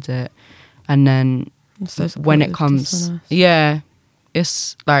towards it, and then when it comes, so nice.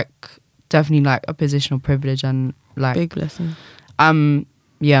 It's like definitely like a position of privilege, and like big blessing. I'm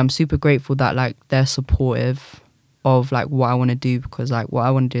super grateful that like they're supportive of like what I want to do, because like what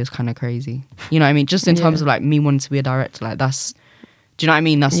I want to do is kind of crazy, you know what I mean, just in terms of like me wanting to be a director, like that's, do you know what I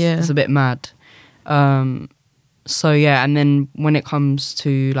mean, that's a bit mad. So and then when it comes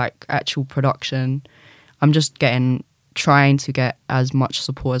to like actual production, I'm just trying to get as much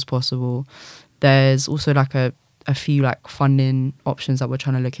support as possible. There's also like a few like funding options that we're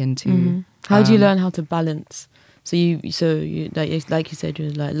trying to look into. How do you learn how to balance? So you like you said, you're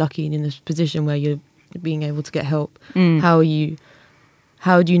like lucky in this position where you're being able to get help. How do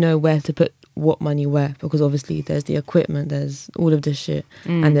you know where to put what money where? Because obviously there's the equipment, there's all of this shit,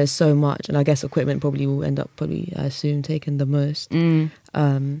 and there's so much, and I guess equipment probably will end up I assume taking the most.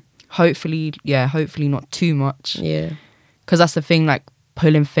 Hopefully not too much, because that's the thing, like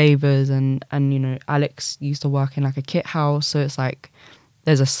pulling favors, and you know, Alex used to work in like a kit house, so it's like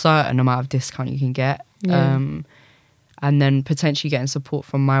there's a certain amount of discount you can get, and then potentially getting support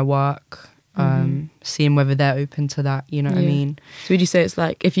from my work, seeing whether they're open to that, you know what I mean. So would you say it's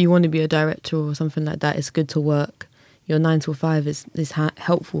like, if you want to be a director or something like that, it's good to work your 9 to 5 is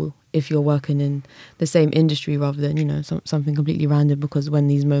helpful if you're working in the same industry, rather than, you know, something completely random, because when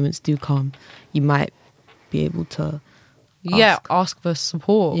these moments do come, you might be able to ask for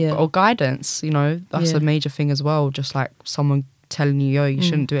support or guidance, you know. That's a major thing as well, just like someone telling you, yo, you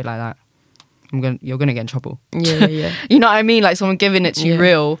shouldn't do it like that, you're gonna get in trouble. You know what I mean, like someone giving it to you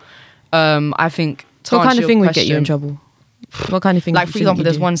real. I think what kind of thing would get you in trouble? What kind of thing? Like, for example,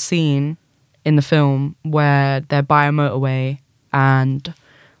 there's one scene in the film where they're by a motorway, and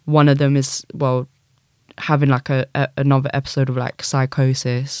one of them is having like another episode of like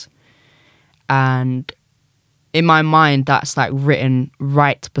psychosis, and in my mind that's like written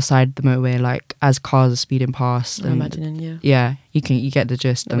right beside the motorway, like as cars are speeding past. I'm imagining, you get the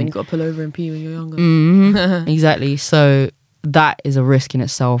gist. When you got to pull over and pee when you're younger. Exactly. So that is a risk in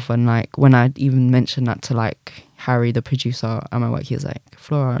itself, and like when I even mentioned that to like Harry, the producer at my work, he was like,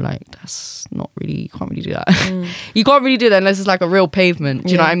 Flora, like that's not really, you can't really do that. You can't really do that unless it's like a real pavement,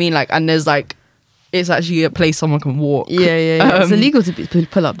 do you know what I mean, like, and there's like, it's actually a place someone can walk. It's illegal to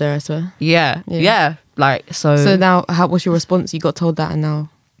pull up there, I swear. Like, so now what's your response? You got told that, and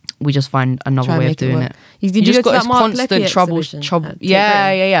now we just find another way of doing it. Did you just go got to that Mark constant trouble.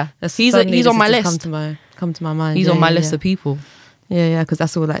 Yeah. He's on my list. Come to my mind. He's on my list of people. Because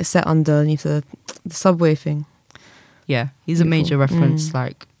that's all like set underneath the subway thing. Yeah, he's a major reference,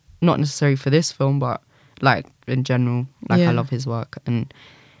 like not necessarily for this film, but like in general. Like I love his work and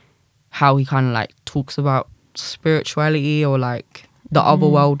how he kind of like talks about spirituality or like the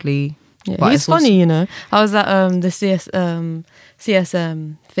otherworldly. Yeah, he's funny, you know. I was at the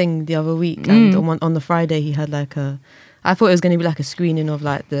CSM thing the other week, and on the Friday he had like I thought it was going to be like a screening of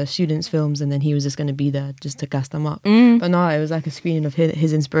like the students' films, and then he was just going to be there just to gas them up. But no, it was like a screening of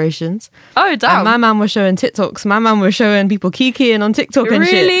his inspirations. Oh, damn. And my man was showing TikToks. My man was showing people kikiing on TikTok and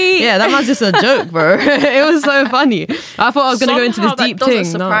shit. Really? Yeah, that man's just a joke, bro. It was so funny. I thought I was going to go into this deep thing. That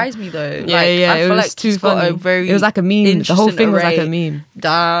doesn't surprise me though. Yeah, it was like too funny. It was like a meme. The whole thing was like a meme.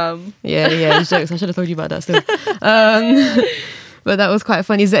 Damn. Yeah, it was jokes. I should have told you about that still. But that was quite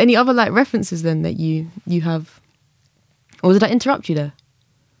funny. Is there any other like references then that you have? Or did I interrupt you there?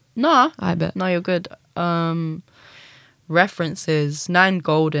 Nah. I bet. No, you're good. References. Nan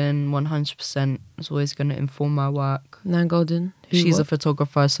Golden, 100% is always going to inform my work. Nan Golden? She's a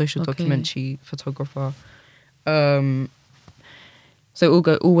photographer, social documentary photographer. So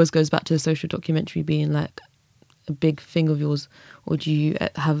it always goes back to the social documentary being like a big thing of yours, or do you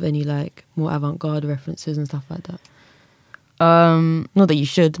have any like more avant-garde references and stuff like that? Not that you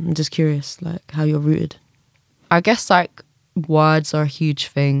should. I'm just curious, like how you're rooted. I guess like words are a huge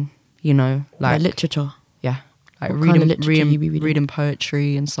thing, you know, like literature. Yeah, like what kind of literature you be reading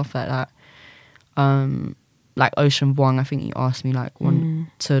poetry and stuff like that. Like Ocean Vuong, I think you asked me like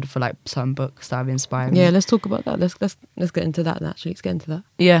for like certain books that have inspired me. Yeah, let's talk about that. Let's get into that. Actually, let's get into that.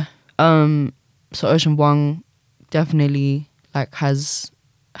 Yeah. So Ocean Vuong definitely like has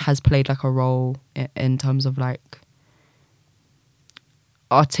played like a role in terms of like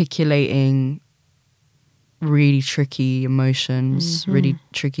articulating really tricky emotions, really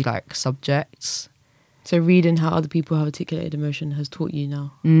tricky like subjects. So reading how other people have articulated emotion has taught you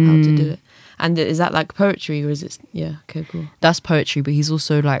now how to do it. And is that like poetry, or is it? Yeah, okay, cool. That's poetry, but he's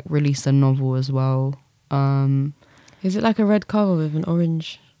also like released a novel as well. Is it like a red cover with an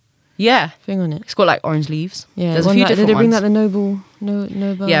orange thing on it? It's got like orange leaves. Yeah, there's a few different did they bring ones. that the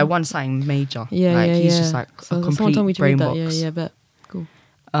Nobel? Yeah, one something major. Yeah, like, yeah, he's just like so a someone complete told me to brain read that. box. Yeah, bet. Cool.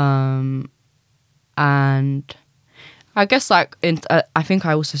 And I guess like I think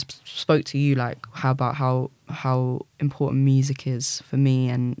I also spoke to you like how important music is for me,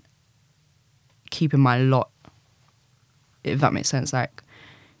 and keeping my lot, if that makes sense. Like,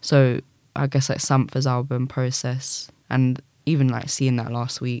 so I guess like Sampha's album Process, and even like seeing that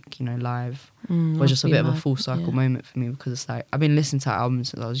last week, you know, live, was just a bit of a full circle moment for me, because it's like I've been listening to that album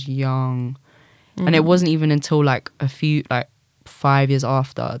since I was young, and it wasn't even until like 5 years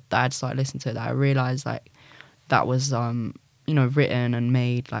after that I'd started listening to it that I realised like that was you know, written and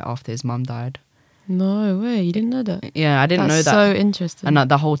made like after his mum died. No way, you didn't know that? Yeah, I didn't know that. That's so interesting. And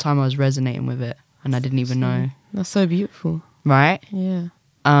the whole time I was resonating with it, and I didn't even know. That's so beautiful. Right? Yeah.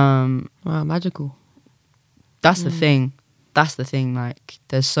 Wow, magical. That's the thing. That's the thing. Like,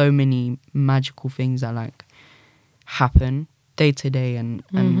 there's so many magical things that like happen day to day,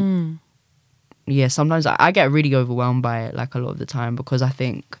 and yeah, sometimes I get really overwhelmed by it, like a lot of the time, because I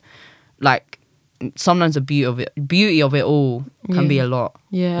think like sometimes the beauty of it all can be a lot.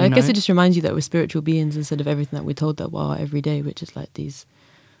 Yeah, I guess it just reminds you that we're spiritual beings instead of everything that we're told that we are every day, which is like these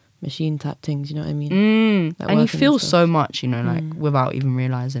machine type things, you know what I mean? And you feel so much, you know, like without even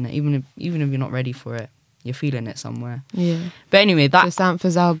realising it. Even if you're not ready for it, you're feeling it somewhere. Yeah. But anyway, that so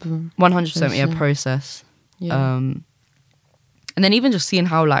Sampha's album 100% Process. Yeah. And then even just seeing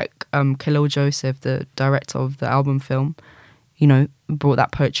how like Khalil Joseph, the director of the album film, you know, brought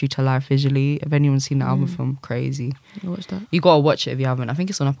that poetry to life visually. If anyone's seen the album film, crazy. Watch that. You gotta watch it if you haven't. I think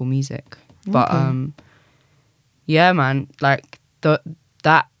it's on Apple Music. But yeah, man, like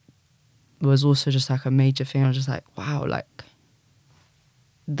that was also just like a major thing. I was just like, wow, like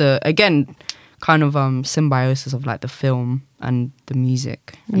again kind of symbiosis of like the film and the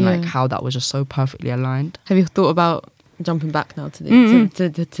music, and like how that was just so perfectly aligned. Have you thought about jumping back now to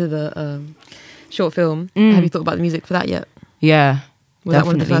the short film? Have you thought about the music for that yet? Yeah. Was that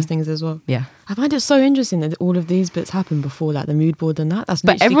one of the first things as well? Yeah. I find it so interesting that all of these bits happen before like the mood board and that. That's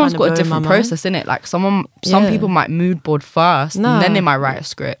but everyone's got a different process, innit? Like some people might mood board first and then they might write a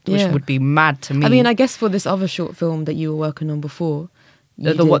script, which would be mad to me. I mean, I guess for this other short film that you were working on before,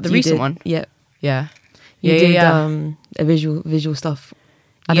 the recent one? Yeah. Yeah. You did a visual stuff.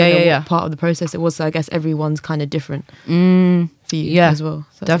 I don't know what part of the process it was, so I guess everyone's kind of different for you as well.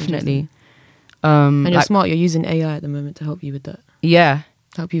 So definitely. And you're smart, you're using AI at the moment to help you with that. Yeah.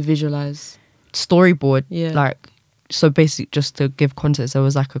 Help you visualize. Storyboard. Yeah. Like, so basically, just to give context, there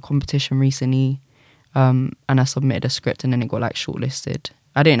was like a competition recently, and I submitted a script and then it got like shortlisted.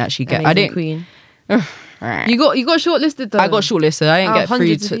 I didn't actually get. Queen. You got shortlisted though. I got shortlisted. I didn't get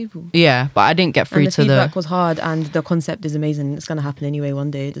through to people. Yeah, but I didn't get through to the feedback was hard, and the concept is amazing. It's gonna happen anyway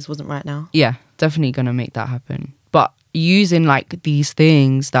one day. It just wasn't right now. Yeah, definitely gonna make that happen. But using like these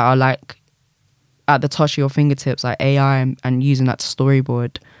things that are like at the touch of your fingertips, like AI, and using that to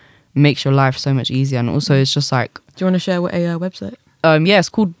storyboard makes your life so much easier. And also it's just like, do you want to share what AI website? Yeah, it's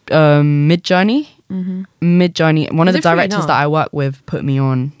called Midjourney. Midjourney. One of the directors that I work with put me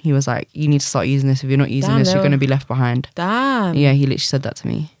on. He was like, you need to start using this. If you're not using this, you're going to be left behind. Damn. Yeah, he literally said that to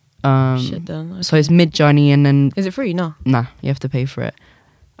me. Shit done. Okay. So it's Midjourney, and then is it free? No. Nah, you have to pay for it.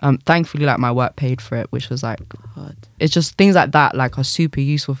 Thankfully, like my work paid for it, which was like hard. It's just things like that like are super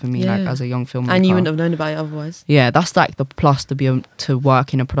useful for me, like as a young filmmaker. And you wouldn't have known about it otherwise. Yeah, that's like the plus to be able to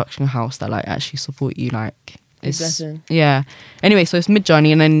work in a production house that like actually support you. Like it's yeah. Anyway, so it's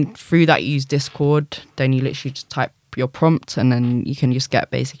Midjourney, and then through that you use Discord. Then you literally just type your prompt, and then you can just get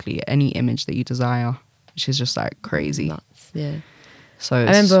basically any image that you desire, which is just like crazy. Nuts. Yeah. So I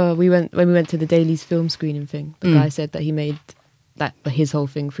remember when we went to the Dailies film screening thing. The guy said that he made like his whole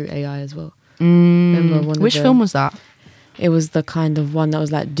thing through AI as well. Remember Which film was that? It was the kind of one that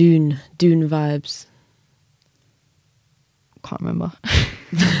was like Dune vibes. Can't remember.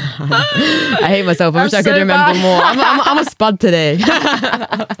 I hate myself. I wish I could remember more. I'm a spud today.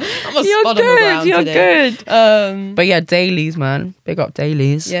 You're good. But yeah, dailies, man. Big up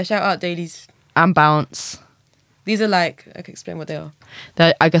dailies. Yeah, shout out dailies. And bounce. These are like, I can explain what they are.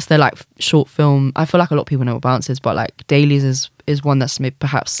 I guess they're like short film. I feel like a lot of people know what bounce is, but like dailies is one that's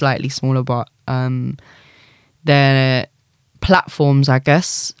perhaps slightly smaller, but they're platforms, I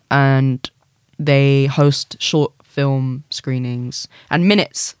guess, and they host short film screenings and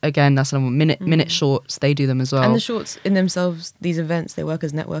minutes. Again, that's another minute shorts. They do them as well. And the shorts in themselves, these events, they work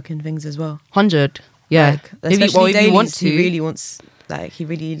as networking things as well. 100, yeah. Like, if you want to, he really wants. Like, he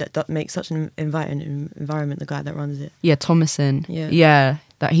really makes such an inviting environment, the guy that runs it. Yeah, Thomason. Yeah,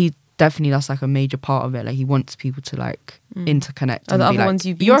 that he definitely, that's like a major part of it. Like, he wants people to like interconnect. And the other ones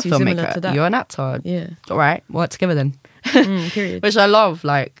you've been you're a to similar filmmaker, to that. you're an actor. Yeah. All right, work together then. Period. Which I love.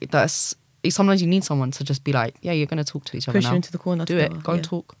 Like, that's, sometimes you need someone to just be like, yeah, you're going to talk to each other now. Push you into the corner. Do it. Go and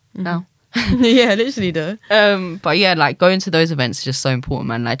talk now. Yeah, literally though. But yeah, like going to those events is just so important,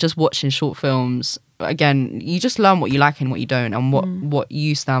 man. Like just watching short films, again, you just learn what you like and what you don't, and what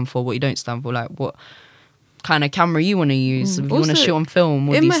you stand for, what you don't stand for, like what kind of camera you want to use, if you want to shoot on film,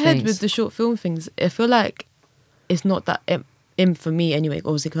 all in these my head things. with the short film things, I feel like it's not that in for me anyway,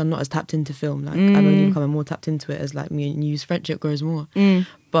 obviously, because I'm not as tapped into film. Like I've only become more tapped into it as like me and you's friendship grows more.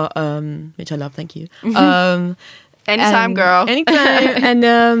 But which I love, thank you. Anytime, girl. Anytime.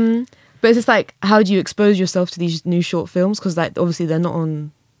 And but it's just like, how do you expose yourself to these new short films? Because like obviously they're not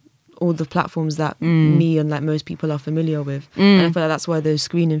on all the platforms that me and like most people are familiar with. And I feel like that's why those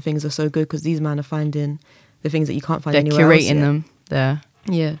screening things are so good, because these men are finding the things that you can't find anywhere else. They're curating them there.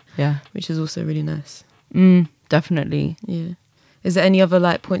 Yeah. Which is also really nice. Definitely. Yeah. Is there any other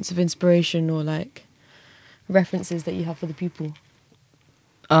like points of inspiration or like references that you have for the people?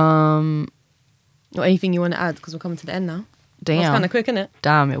 Or anything you want to add? Because we're coming to the end now. Damn. That's kind of quick, isn't it?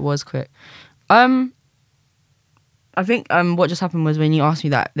 Damn, it was quick. I think what just happened was when you asked me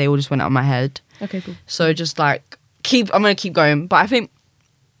that, they all just went out of my head. Okay, cool. So just like I'm gonna keep going. But I think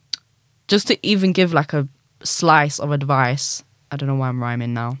just to even give like a slice of advice. I don't know why I'm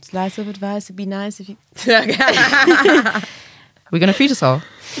rhyming now. Slice of advice would be nice if you. We're gonna freestyle.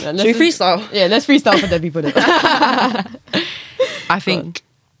 Yeah, should we freestyle? Yeah, let's freestyle for the people. I think,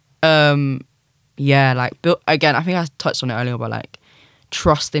 yeah, like again. I think I touched on it earlier, but like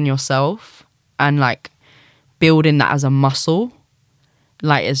trust in yourself and like building that as a muscle.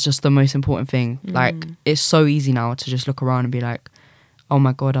 Like it's just the most important thing. Like it's so easy now to just look around and be like, oh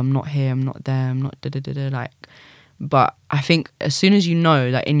my god, I'm not here, I'm not there, I'm not da-da-da-da, like. But I think as soon as you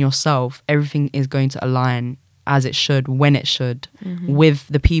know that in yourself, everything is going to align as it should, when it should, with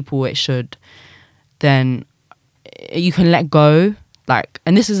the people it should, then you can let go. Like,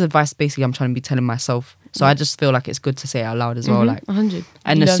 and this is advice basically I'm trying to be telling myself. So I just feel like it's good to say it out loud as well. Like 100.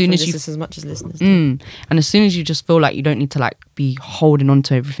 And you as soon as you as much as listeners do. And as soon as you just feel like you don't need to like be holding on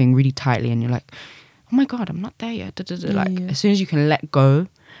to everything really tightly, and you're like, oh my god, I'm not there yet. As soon as you can let go,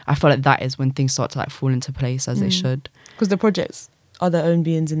 I feel like that is when things start to like fall into place as they should. Because the projects are their own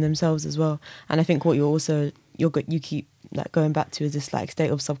beings in themselves as well. And I think what you keep like going back to is this like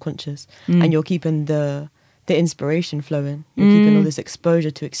state of subconscious, and you're keeping the inspiration flowing. You're keeping all this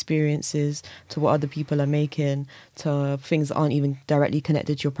exposure to experiences, to what other people are making, to things that aren't even directly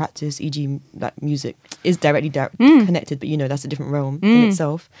connected to your practice, e.g. like music is directly connected, but you know, that's a different realm in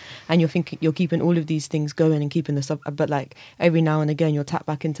itself. And you're keeping all of these things going and keeping but like every now and again you'll tap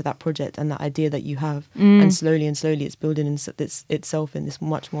back into that project and that idea that you have, and slowly it's building itself in this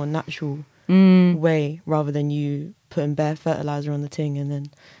much more natural way, rather than you putting bare fertilizer on the thing and then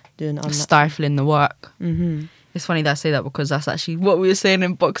stifling the work. It's funny that I say that, because that's actually what we were saying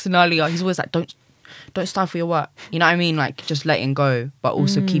in boxing earlier. He's always like, don't stifle your work, you know what I mean, like just letting go but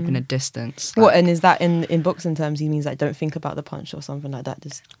also keeping a distance. Like, what, and is that in boxing terms he means like don't think about the punch or something like that?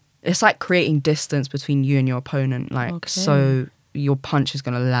 It's like creating distance between you and your opponent, like so your punch is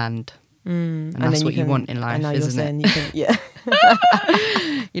going to land, and that's what you want in life, isn't it?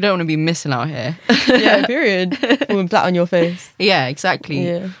 You don't want to be missing out here. Yeah, period. Falling flat on your face. Yeah, exactly.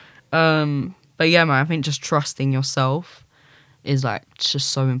 Yeah. But yeah, man, I think just trusting yourself is like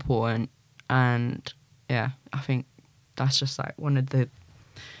just so important, and yeah, I think that's just like one of the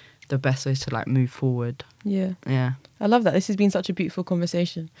best ways to like move forward. Yeah. I love that. This has been such a beautiful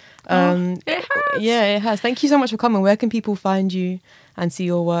conversation. It has. Yeah, it has. Thank you so much for coming. Where can people find you and see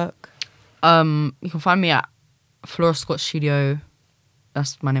your work? You can find me at Flora Scott Studio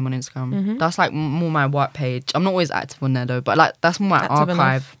That's my name on Instagram. Mm-hmm. That's like more my work page. I'm not always active on there though, but like that's more my Active archive.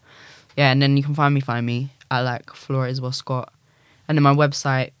 enough. Yeah, and then you can find me at like Flora Scott, and then my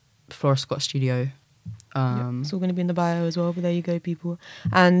website Flora Scott Studio. It's all going to be in the bio as well, but there you go, people.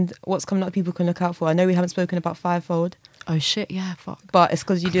 And what's coming up people can look out for? I know we haven't spoken about Fivefold, Oh shit, yeah, fuck. but it's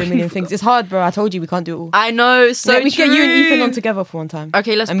because you do a million things. It's hard, bro. I told you we can't do it all. I know, so we can get you and true. Ethan on together for one time.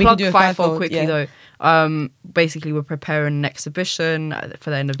 Okay, let's And we can plug do a Fivefold Fivefold, quickly yeah. though. Basically, we're preparing an exhibition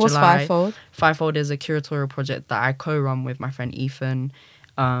for the end of What's July. Fivefold? Fivefold is a curatorial project that I co-run with my friend Ethan.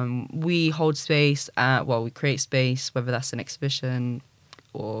 We hold space, we create space, whether that's an exhibition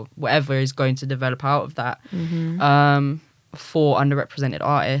or whatever is going to develop out of that, for underrepresented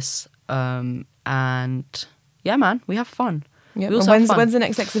artists. And yeah, man, we have fun. Yep. We also have fun. When's the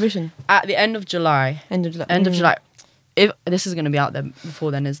next exhibition? At the end of July. End of July. End of July. If this is going to be out there before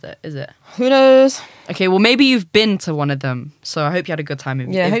then, is it? Who knows? Okay, well, maybe you've been to one of them, so I hope you had a good time.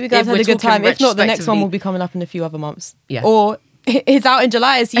 Yeah, I hope you guys had a good time. If not, the next one will be coming up in a few other months. Yeah. Or it's out in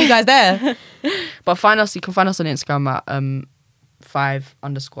July. See you guys there. But you can find us on Instagram at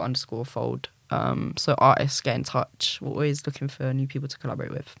 5__fold. So artists, get in touch. We're always looking for new people to collaborate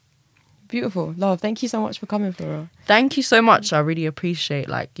with. Beautiful. Love, thank you so much for coming, Flora. Thank you so much. I really appreciate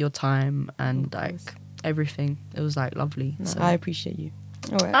like your time and like everything. It was like lovely. No, So. I appreciate you.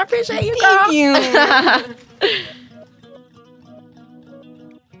 All right. I appreciate you, girl. Thank you.